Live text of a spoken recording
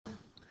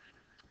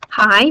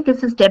Hi,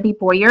 this is Debbie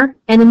Boyer,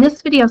 and in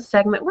this video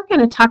segment, we're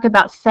going to talk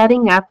about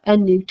setting up a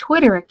new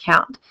Twitter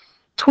account.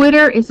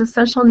 Twitter is a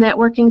social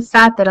networking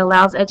site that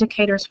allows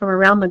educators from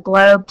around the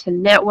globe to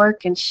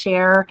network and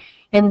share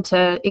and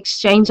to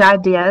exchange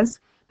ideas.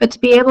 But to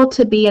be able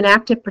to be an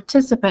active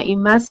participant, you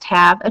must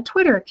have a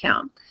Twitter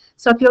account.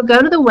 So if you'll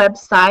go to the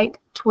website,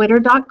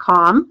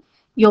 twitter.com,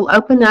 you'll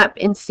open up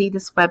and see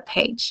this web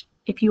page.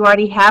 If you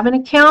already have an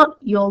account,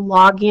 you'll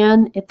log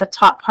in at the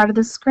top part of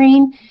the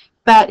screen.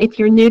 But if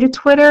you're new to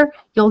Twitter,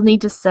 you'll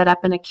need to set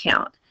up an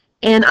account.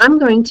 And I'm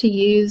going to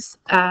use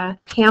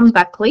Pam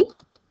Buckley.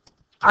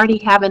 I already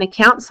have an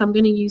account, so I'm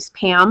going to use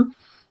Pam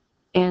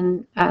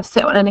and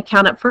set an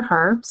account up for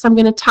her. So I'm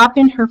going to type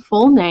in her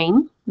full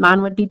name.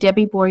 Mine would be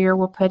Debbie Boyer.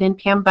 We'll put in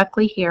Pam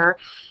Buckley here.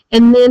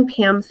 And then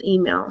Pam's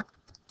email.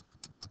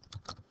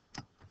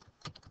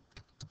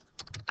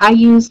 I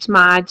used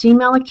my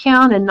Gmail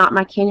account and not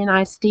my Canyon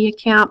ISD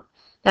account.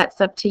 That's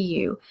up to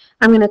you.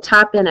 I'm going to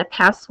type in a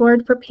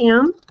password for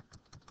Pam.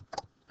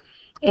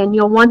 And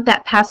you'll want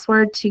that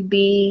password to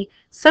be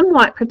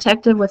somewhat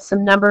protected with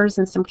some numbers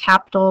and some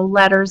capital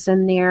letters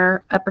in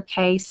there,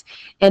 uppercase,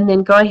 and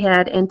then go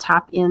ahead and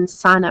type in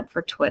sign up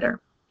for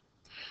Twitter.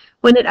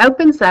 When it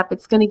opens up,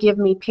 it's going to give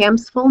me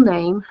Pam's full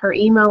name, her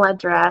email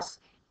address,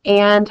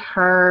 and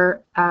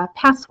her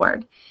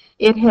password.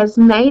 It has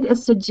made a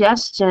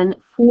suggestion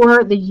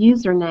for the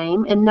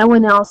username, and no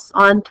one else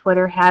on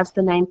Twitter has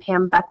the name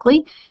Pam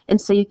Buckley, and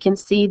so you can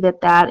see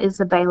that that is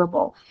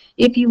available.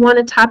 If you want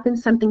to type in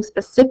something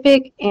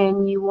specific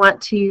and you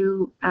want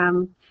to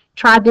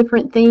try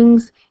different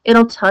things,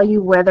 it'll tell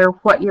you whether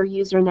what your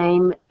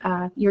username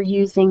you're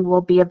using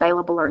will be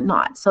available or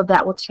not, so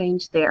that will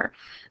change there.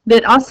 But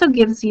it also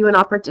gives you an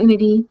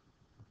opportunity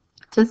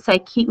to say,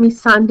 keep me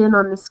signed in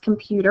on this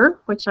computer,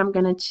 which I'm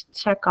going to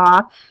check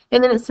off.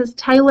 And then it says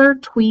tailor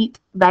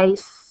tweet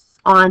based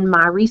on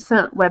my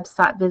recent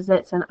website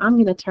visits, and I'm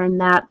going to turn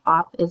that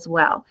off as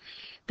well.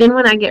 Then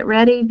when I get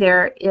ready,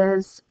 there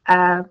is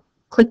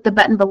click the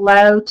button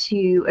below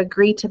to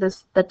agree to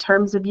the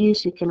terms of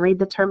use. You can read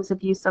the terms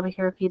of use over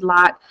here if you'd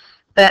like,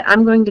 but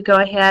I'm going to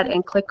go ahead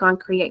and click on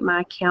create my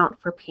account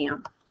for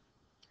Pam.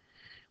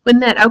 When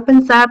that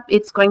opens up,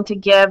 it's going to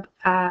give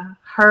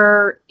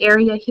her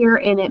area here,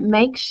 and it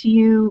makes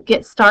you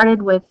get started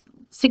with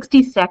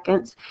 60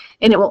 seconds,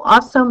 and it will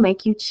also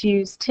make you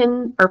choose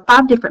 10 or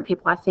 5 different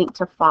people, I think,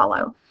 to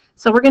follow.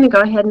 So we're going to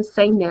go ahead and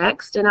say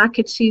next, and I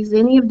could choose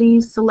any of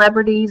these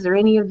celebrities or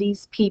any of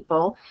these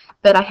people,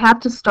 but I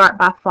have to start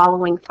by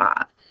following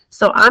 5.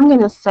 So I'm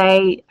going to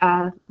say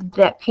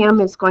that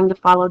Pam is going to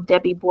follow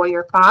Debbie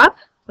Boyer 5,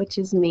 which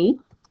is me.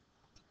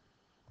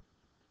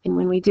 And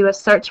when we do a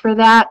search for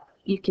that,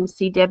 you can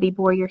see Debbie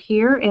Boyer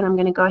here, and I'm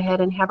going to go ahead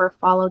and have her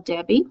follow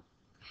Debbie.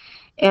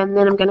 And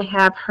then I'm going to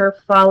have her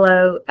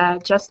follow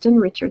Justin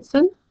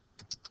Richardson.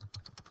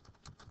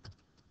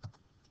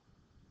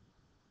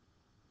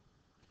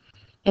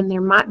 And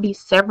there might be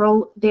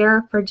several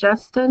there for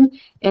Justin,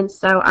 and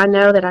so I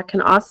know that I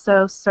can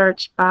also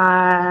search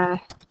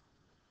by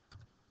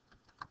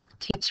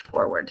Teach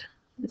Forward.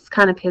 It's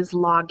kind of his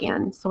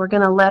login. So we're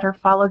going to let her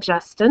follow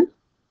Justin.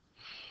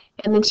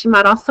 And then she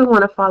might also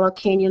want to follow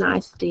Canyon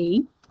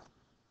ISD.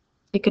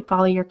 You could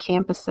follow your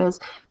campuses,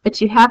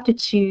 but you have to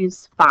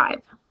choose 5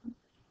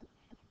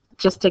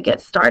 just to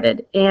get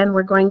started. And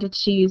we're going to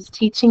choose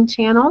Teaching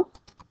Channel.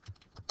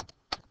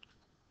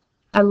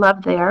 I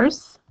love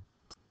theirs.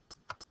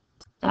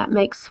 That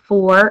makes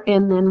 4.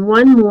 And then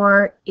one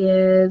more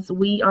is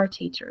We Are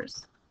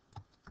Teachers.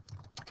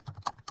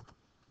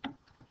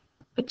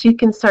 But you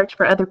can search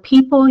for other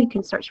people, you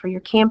can search for your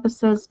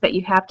campuses, but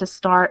you have to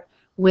start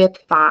with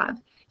 5.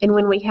 And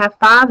when we have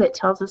 5, it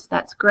tells us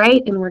that's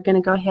great, and we're going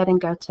to go ahead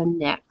and go to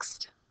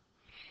next.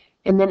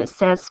 And then it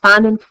says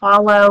find and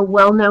follow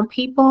well-known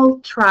people,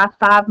 try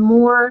 5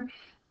 more.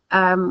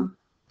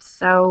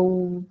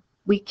 So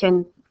we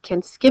can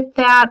skip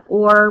that,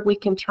 or we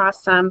can try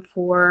some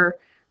for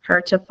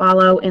her to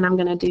follow, and I'm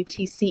going to do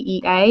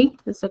TCEA.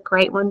 This is a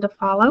great one to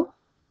follow.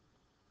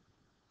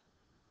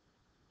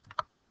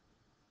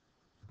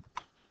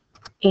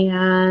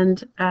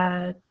 And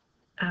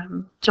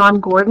John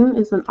Gordon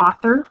is an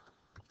author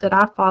that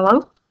I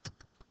follow.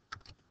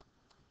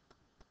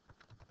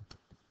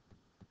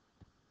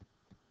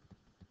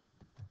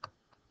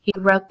 He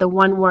wrote the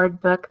one-word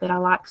book that I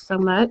like so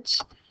much.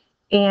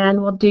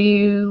 And we'll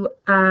do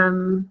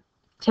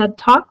TED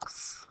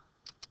Talks.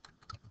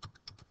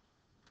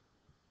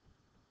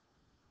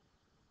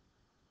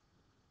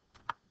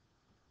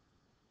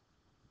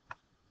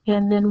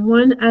 And then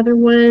one other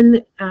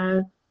one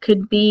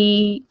could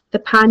be The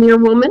Pioneer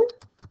Woman.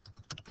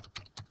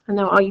 I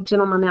know all you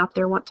gentlemen out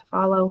there want to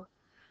follow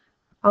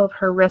all of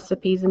her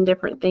recipes and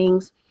different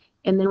things.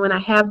 And then when I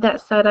have that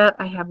set up,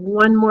 I have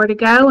 1 more to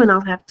go, and I'll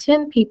have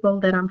 10 people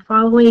that I'm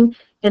following.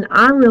 And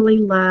I really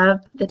love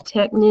the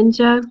Tech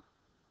Ninja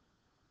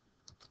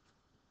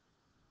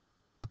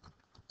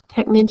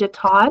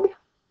Todd.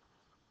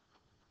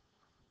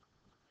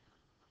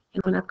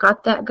 And when I've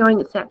got that going,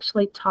 it's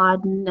actually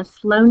Todd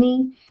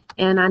Nesloney,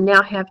 and I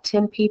now have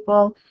 10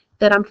 people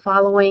that I'm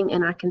following,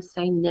 and I can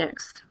say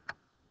next.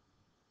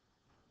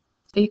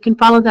 So you can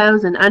follow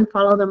those and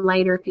unfollow them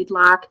later if you'd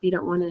like, if you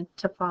don't want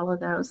to follow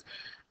those.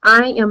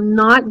 I am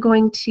not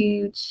going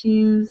to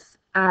choose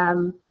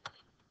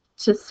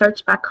to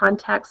search by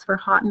contacts for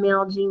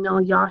Hotmail,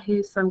 Gmail,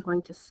 Yahoo, so I'm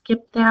going to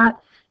skip that.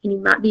 And you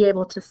might be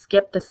able to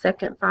skip the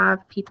second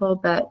 5 people,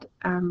 but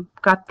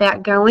got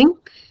that going.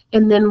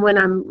 And then when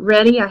I'm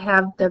ready, I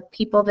have the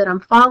people that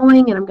I'm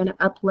following, and I'm going to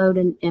upload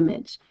an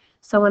image.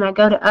 So when I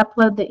go to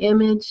upload the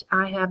image,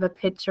 I have a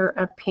picture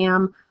of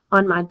Pam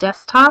on my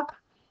desktop,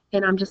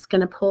 and I'm just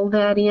going to pull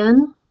that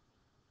in.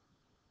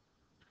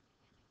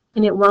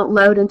 And it won't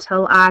load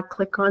until I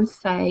click on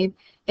save.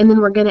 And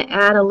then we're going to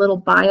add a little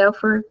bio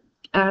for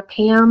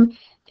Pam,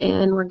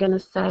 and we're going to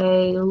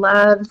say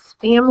loves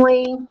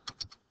family,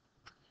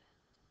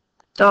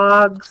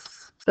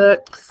 dogs,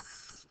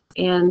 books,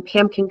 and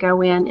Pam can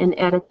go in and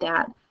edit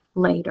that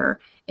later.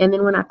 And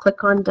then when I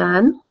click on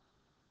done,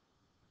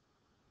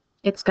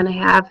 it's going to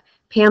have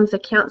Pam's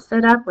account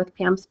set up with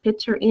Pam's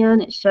picture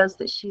in. It shows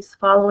that she's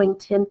following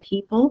 10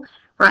 people.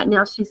 Right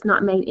now she's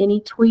not made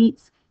any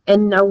tweets,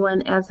 and no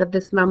one as of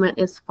this moment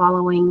is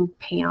following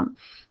Pam.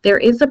 There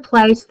is a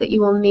place that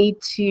you will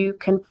need to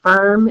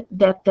confirm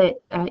that the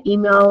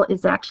email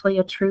is actually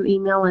a true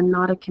email and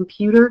not a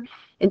computer.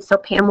 And so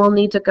Pam will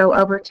need to go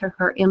over to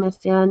her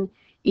MSN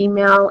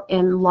email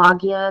and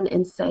log in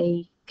and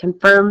say,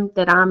 confirm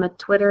that I'm a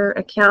Twitter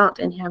account,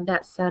 and have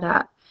that set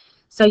up.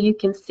 So you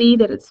can see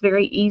that it's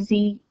very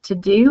easy to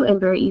do and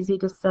very easy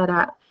to set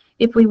up.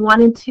 If we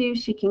wanted to,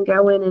 she can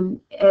go in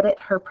and edit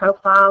her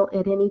profile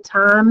at any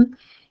time.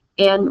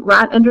 And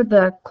right under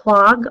the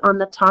clog on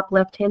the top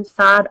left-hand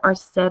side are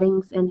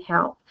settings and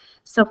help.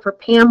 So for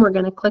Pam, we're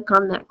going to click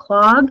on that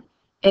clog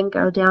and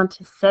go down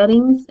to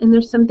settings. And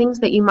there's some things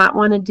that you might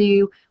want to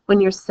do when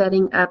you're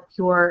setting up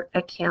your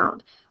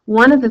account.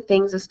 One of the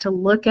things is to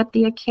look at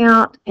the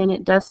account, and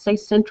it does say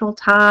Central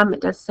Time.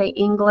 It does say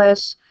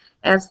English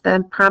as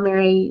the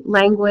primary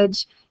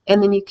language.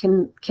 And then you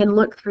can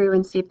look through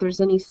and see if there's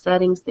any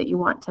settings that you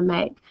want to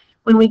make.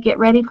 When we get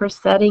ready for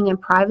setting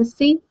and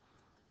privacy,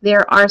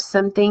 there are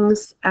some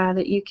things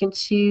that you can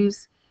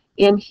choose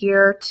in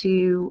here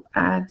to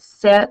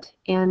set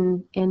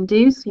and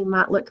do, so you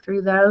might look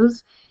through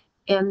those.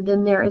 And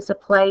then there is a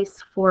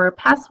place for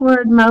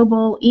password,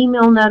 mobile,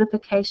 email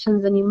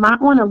notifications, and you might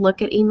want to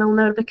look at email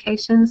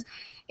notifications,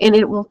 and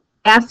it will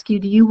ask you,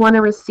 do you want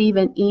to receive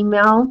an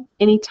email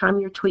anytime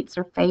your tweets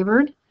are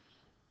favored?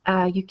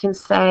 You can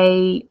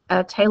say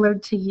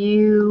tailored to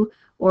you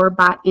or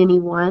by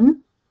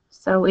anyone,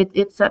 so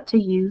it's up to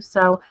you.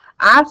 So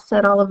I've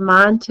set all of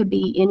mine to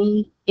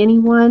be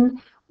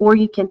anyone, or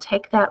you can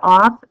take that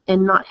off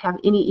and not have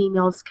any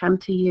emails come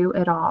to you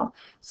at all.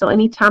 So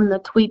anytime the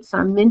tweets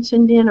I'm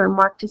mentioned in are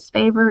marked as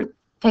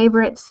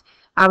favorites,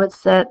 I would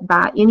set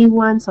by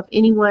anyone. So if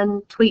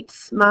anyone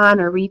tweets mine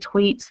or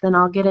retweets, then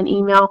I'll get an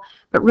email.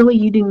 But really,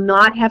 you do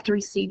not have to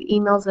receive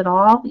emails at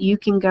all. You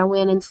can go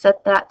in and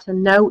set that to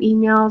no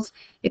emails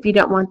if you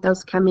don't want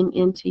those coming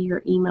into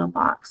your email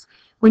box.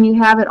 When you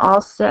have it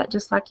all set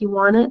just like you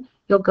want it,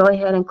 you'll go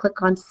ahead and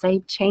click on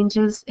Save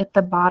Changes at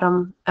the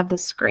bottom of the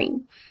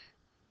screen.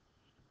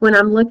 When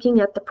I'm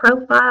looking at the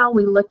profile,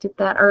 we looked at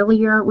that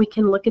earlier, we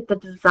can look at the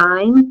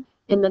design,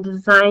 and the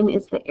design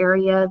is the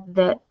area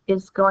that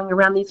is going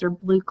around. These are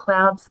blue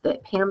clouds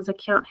that Pam's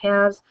account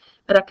has,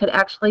 but I could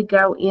actually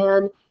go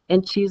in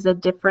and choose a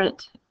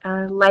different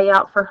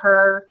layout for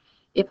her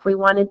if we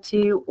wanted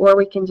to, or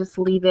we can just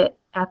leave it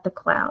at the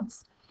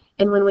clouds.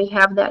 And when we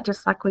have that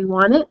just like we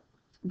want it,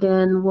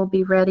 then we'll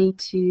be ready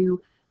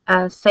to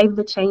save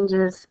the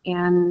changes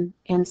and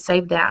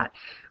save that.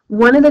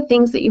 One of the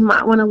things that you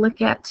might want to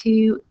look at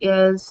too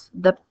is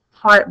the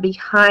part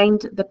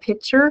behind the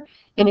picture,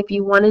 and if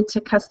you wanted to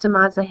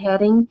customize a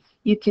heading,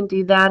 you can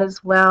do that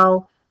as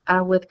well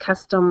with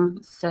custom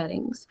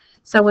settings.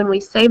 So when we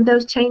save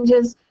those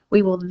changes,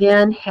 we will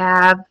then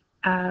have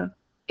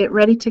it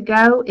ready to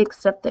go,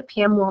 except that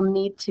Pam will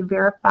need to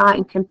verify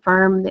and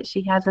confirm that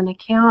she has an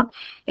account,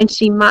 and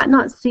she might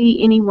not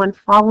see anyone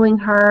following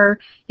her.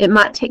 It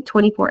might take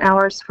 24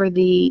 hours for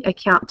the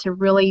account to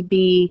really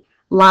be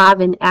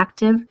live and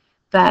active,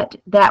 but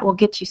that will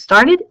get you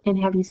started and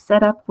have you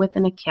set up with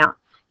an account.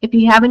 If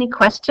you have any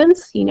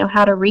questions, you know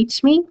how to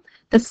reach me.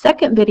 The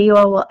second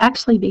video will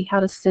actually be how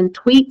to send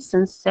tweets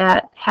and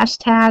set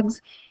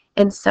hashtags,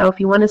 and so if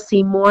you want to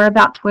see more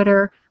about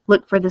Twitter,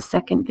 look for the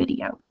second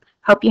video.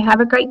 Hope you have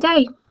a great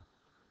day.